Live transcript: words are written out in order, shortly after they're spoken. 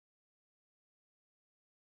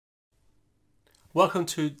Welcome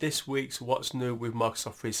to this week's What's New with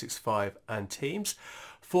Microsoft 365 and Teams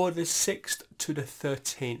for the 6th to the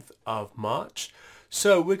 13th of March.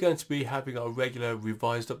 So we're going to be having our regular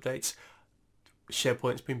revised updates.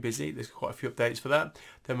 SharePoint's been busy, there's quite a few updates for that.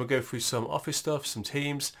 Then we'll go through some Office stuff, some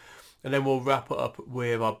Teams, and then we'll wrap it up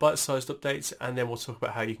with our bite-sized updates, and then we'll talk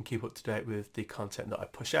about how you can keep up to date with the content that I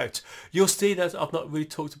push out. You'll see that I've not really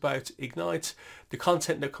talked about Ignite. The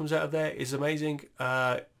content that comes out of there is amazing.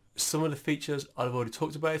 Some of the features I've already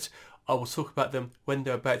talked about. I will talk about them when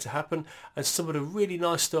they're about to happen, and some of the really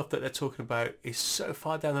nice stuff that they're talking about is so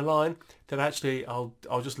far down the line that actually I'll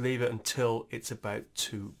just leave it until it's about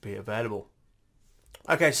to be available.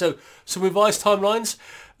 Okay, so some revised timelines.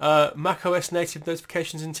 macOS native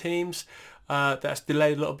notifications in Teams, that's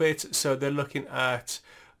delayed a little bit, so they're looking at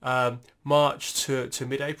March to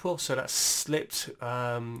mid-April, so that's slipped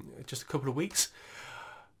just a couple of weeks.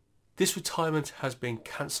 This retirement has been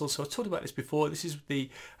cancelled. So I talked about this before. This is the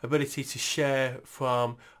ability to share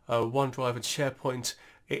from OneDrive and SharePoint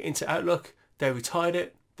into Outlook. They retired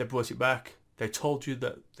it. They brought it back. They told you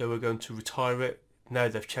that they were going to retire it. Now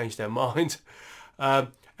they've changed their mind.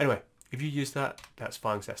 Anyway, if you use that, that's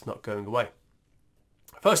fine because that's not going away.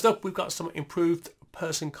 First up, we've got some improved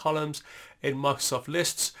person columns in Microsoft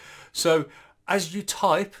Lists. So as you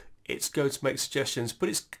type, it's going to make suggestions,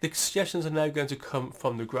 but the suggestions are now going to come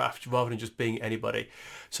from the graph rather than just being anybody.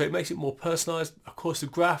 So it makes it more personalized. Of course, the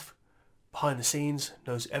graph behind the scenes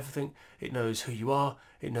knows everything. It knows who you are.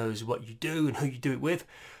 It knows what you do and who you do it with.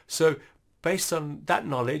 So based on that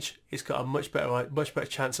knowledge, it's got a much better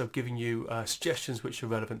chance of giving you suggestions which are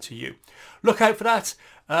relevant to you. Look out for that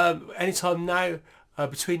anytime now,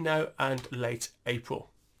 between now and late April.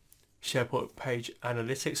 SharePoint page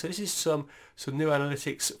analytics. So this is some new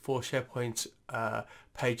analytics for SharePoint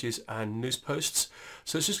pages and news posts.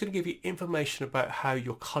 So it's just going to give you information about how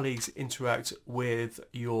your colleagues interact with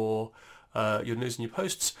your news and your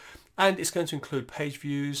posts, and it's going to include page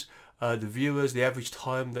views, the viewers, the average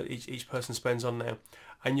time that each person spends on there,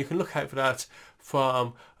 and you can look out for that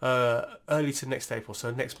from early to next April, so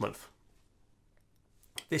next month.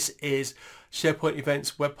 This is SharePoint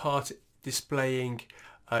events web part displaying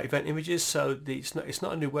event images. So it's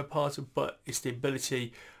not a new web part, but it's the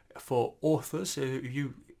ability for authors. So if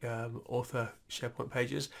you author SharePoint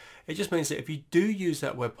pages, it just means that if you do use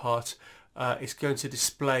that web part, it's going to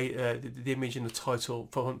display the image in the title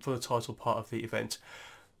from the title part of the event.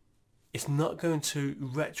 It's not going to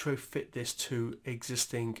retrofit this to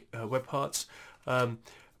existing web parts,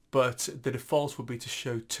 but the default will be to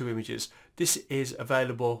show two images. This is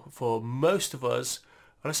available for most of us,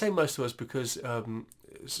 and I say most of us because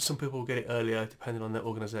some people will get it earlier depending on their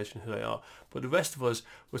organisation, who they are, but the rest of us,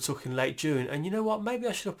 we're talking late June. And you know what, maybe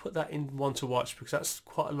I should have put that in one to watch because that's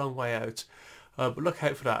quite a long way out, but look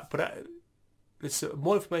out for that. But there's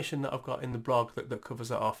more information that I've got in the blog that covers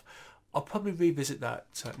that off. I'll probably revisit that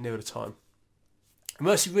near the time.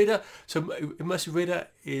 Immersive Reader. So Immersive Reader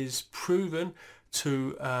is proven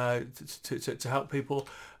to help people.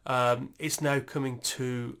 It's now coming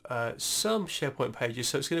to some SharePoint pages,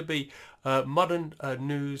 so it's going to be modern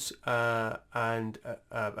news and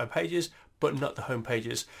pages, but not the home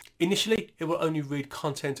pages. Initially, it will only read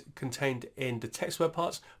content contained in the text web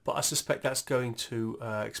parts, but I suspect that's going to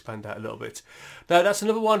expand out a little bit. Now, that's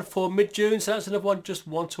another one for mid-June, so that's another one just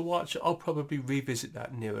one to watch. I'll probably revisit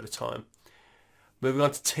that nearer the time. Moving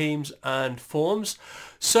on to Teams and Forms.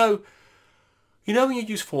 So, you know, when you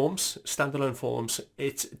use Forms, standalone Forms,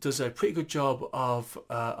 it does a pretty good job of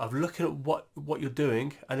looking at what you're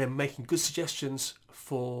doing and then making good suggestions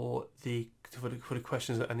for the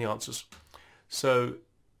questions and the answers. So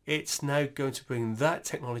it's now going to bring that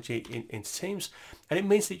technology into Teams, and it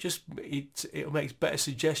means that it makes better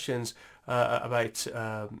suggestions about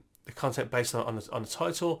the content based on the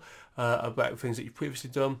title, about things that you've previously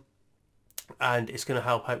done. And it's going to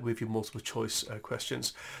help out with your multiple choice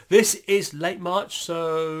questions. This is late March,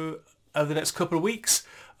 so over the next couple of weeks,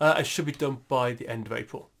 it should be done by the end of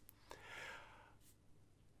April.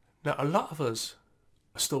 Now, a lot of us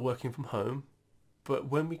are still working from home, but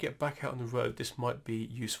when we get back out on the road, this might be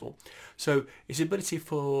useful. So it's the ability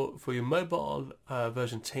for your mobile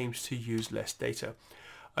version Teams to use less data.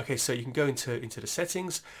 Okay, so you can go into the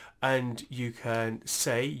settings and you can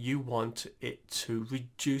say you want it to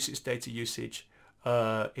reduce its data usage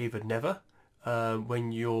either never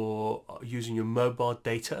when you're using your mobile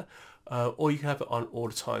data, or you can have it on all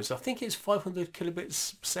the time. So I think it's 500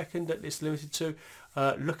 kilobits per second that it's limited to.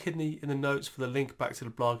 Look in the notes for the link back to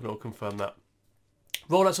the blog and I'll confirm that.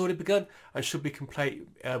 Rollout's already begun and should be complete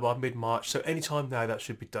by mid-March, so anytime now that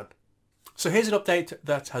should be done. So here's an update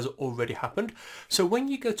that has already happened. So when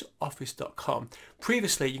you go to office.com,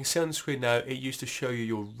 previously you can see on the screen now, it used to show you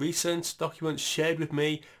your recent documents shared with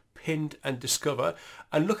me, pinned and discover.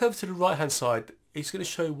 And look over to the right hand side, it's going to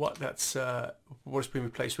show you what it's been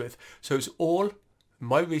replaced with. So it's all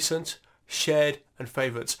my recent, shared and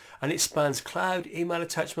favorites, and it spans cloud, email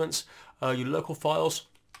attachments, your local files.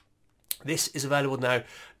 This is available now.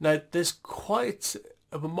 Now there's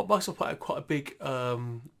Microsoft put out quite a big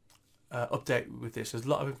update with this. There's a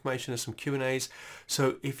lot of information, there's some Q&As.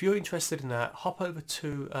 So if you're interested in that, hop over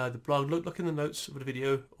to the blog, look in the notes of the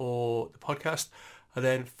video or the podcast, and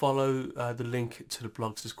then follow the link to the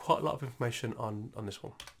blogs. There's quite a lot of information on this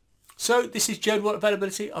one. So this is general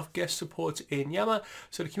availability of guest support in Yammer.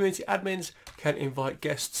 So the community admins can invite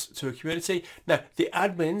guests to a community. Now the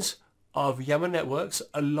admins of Yammer networks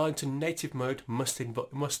aligned to native mode must enable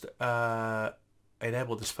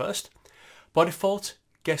this first. By default,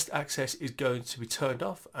 guest access is going to be turned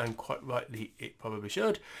off, and quite rightly it probably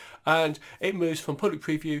should. And it moves from public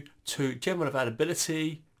preview to general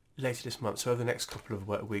availability later this month. So over the next couple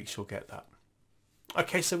of weeks you'll get that.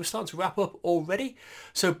 Okay, so we're starting to wrap up already.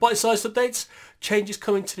 So bite-sized updates, changes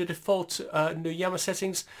coming to the default new Yammer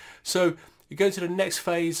settings. So you go to the next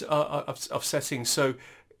phase of settings. So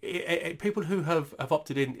people who have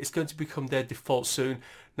opted in, it's going to become their default soon.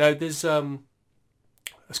 Now there's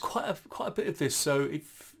quite a bit of this. So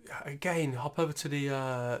if again hop over to the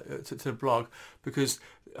to the blog, because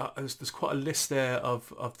there's quite a list there of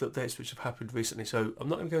the updates which have happened recently. So I'm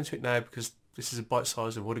not going to go into it now because this is a bite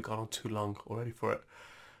size and would have gone on too long already for it.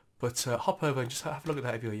 But hop over and just have a look at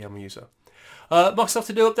that if you're a Yammer user. Microsoft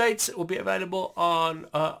To Do updates will be available on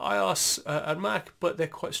iOS and Mac, but they're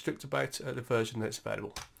quite strict about the version that's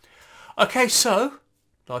available. Okay, so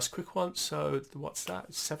nice quick one. So what's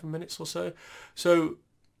that? 7 minutes or so. So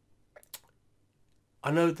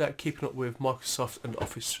I know that keeping up with Microsoft and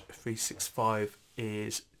Office 365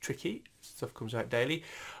 is tricky. Stuff comes out daily.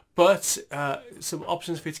 But some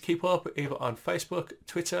options for you to keep up, either on Facebook,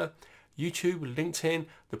 Twitter, YouTube, LinkedIn,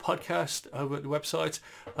 the podcast over at the website.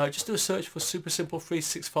 Just do a search for Super Simple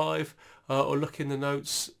 365 or look in the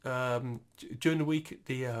notes. During the week,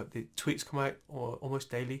 the tweets come out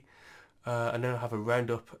almost daily. And then I'll have a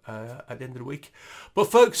roundup at the end of the week.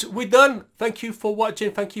 But folks, we're done. Thank you for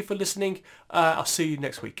watching. Thank you for listening. I'll see you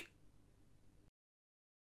next week.